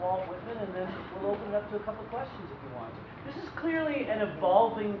we'll open it up to a couple of questions if you want. This is clearly an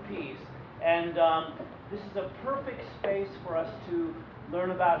evolving piece, and this is a perfect space for us to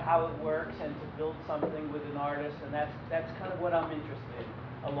learn about how it works and to build something with an artist, and that's kind of what I'm interested in,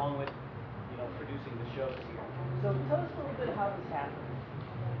 along with producing the shows here. So tell us a little bit how this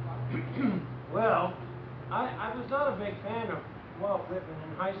happened. Well, I was not a big fan of Walt Whitman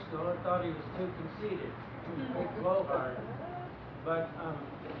in high school. I thought he was too conceited, too big blowhard. But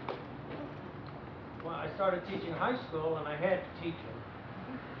well, I started teaching high school, and I had to teach him.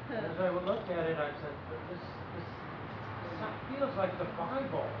 And as I looked at it, I said, this feels like the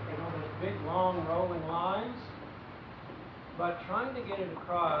Bible, those big, long, rolling lines. But trying to get it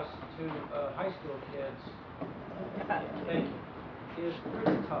across to high school kids, thank you, is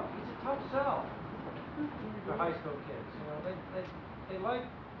pretty tough. It's a tough sell for high school kids. They like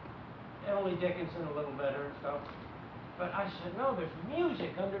Emily Dickinson a little better and stuff. But I said, no, there's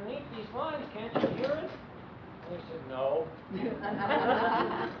music underneath these lines. Can't you hear it? And they said, no.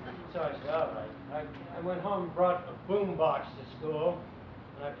 So I said, all right. I went home and brought a boom box to school,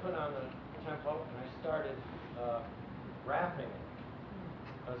 and I put on the tempo, and I started rapping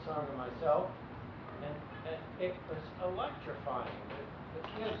a song of myself, and it was electrifying. The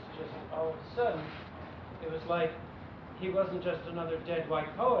kids just, all of a sudden, it was like he wasn't just another dead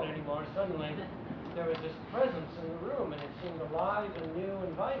white poet anymore. Suddenly, there was this presence in the room, and it seemed alive and new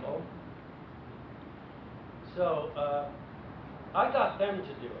and vital. So I got them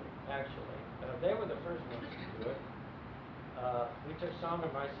to do it, actually. They were the first ones to do it. We took Song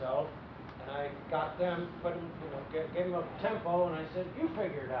of Myself, and I got them, gave them a tempo, and I said, you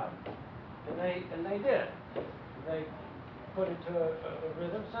figure it out. And they did. They put it to a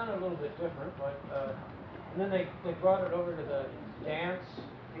rhythm, sounded a little bit different, but and then they brought it over to the dance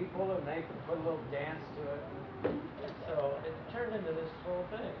people, and they put a little dance to it. So it turned into this whole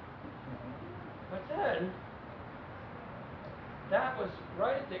thing. But then, that was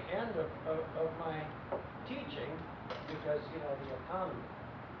right at the end of my teaching, because, the economy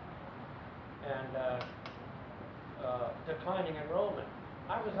and declining enrollment.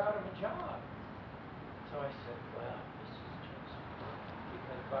 I was out of a job. So I said, well, this is just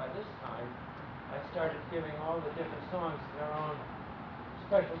because by this time, I started giving all the different songs their own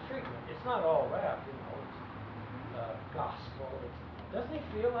special treatment. It's not all rap, it's gospel. Doesn't it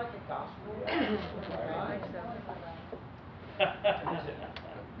feel like a gospel? Yeah.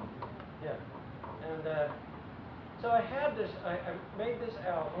 Yeah. And so I had this, I made this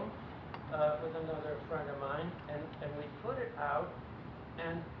album with another friend of mine, and we put it out,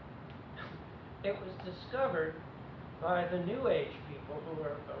 and it was discovered by the New Age people who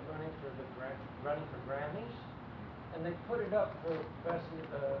are running for Grammys, and they put it up for best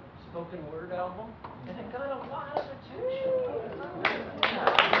spoken word album, and it got a lot of attention. It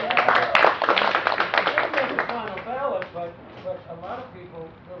didn't make the final ballot, but a lot of people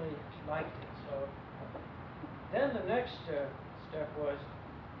really liked it. So then the next step was,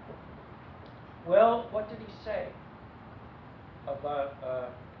 well, what did he say about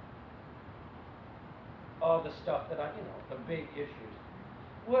all the stuff that the big issues?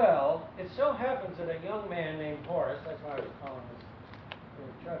 Well, it so happens that a young man named Horace, that's why I was calling this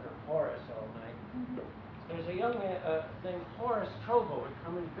Trevor Horace all night. There's a young man named Horace Trovo would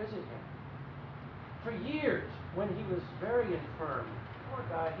come and visit him. For years, when he was very infirm, poor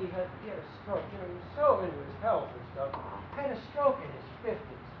guy, he had a stroke. He was so into his health and stuff. Had a stroke in his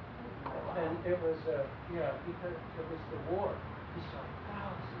 50s. And it was, because it was the war. He saw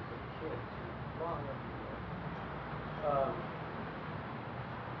thousands of kids long everywhere.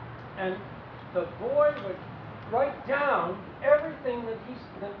 And the boy would write down everything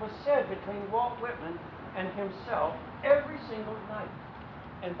that was said between Walt Whitman and himself every single night.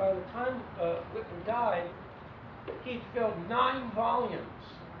 And by the time Whitman died, he'd filled 9 volumes.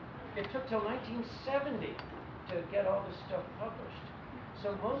 It took till 1970 to get all this stuff published.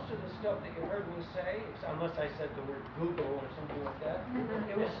 So most of the stuff that you heard me say, unless I said the word Google or something like that,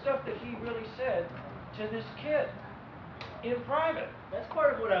 it was stuff that he really said to this kid in private. That's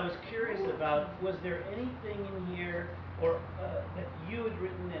part of what I was curious about. Was there anything in here or that you had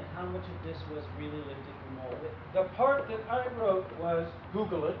written, and how much of this was really lifted from Walt Whitman? The part that I wrote was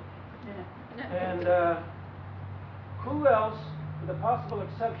Google it. And who else, with the possible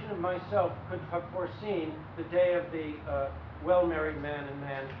exception of myself, could have foreseen the day of the well-married man and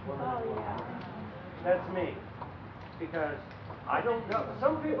man, woman and woman? That's me. Because I don't know.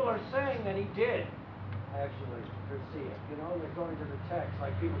 Some people are saying that he did actually foresee it. They're going to the text,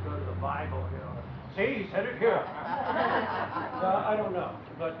 like people go to the Bible, see, he said it here. I don't know.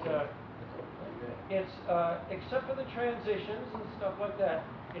 But it's, except for the transitions and stuff like that,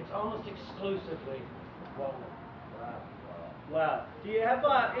 it's almost exclusively Walt Whitman. Wow. Do you have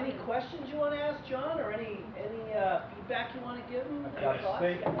any questions you want to ask John, or any feedback you want to give him? I've Any got a thoughts?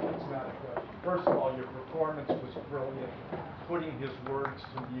 statement. It's not a question. First of all, your performance was brilliant. Putting his words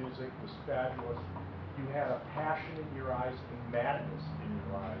to music was fabulous. You had a passion in your eyes and madness in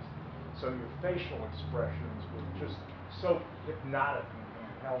your eyes. So your facial expressions were just so hypnotic and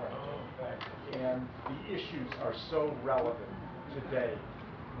compelling. And the issues are so relevant today.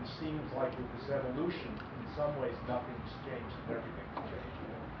 It seems like with this evolution, in some ways, nothing's changed and everything's changed.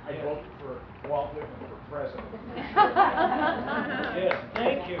 I vote for Walt Whitman for president. Yes,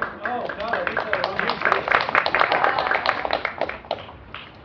 thank you.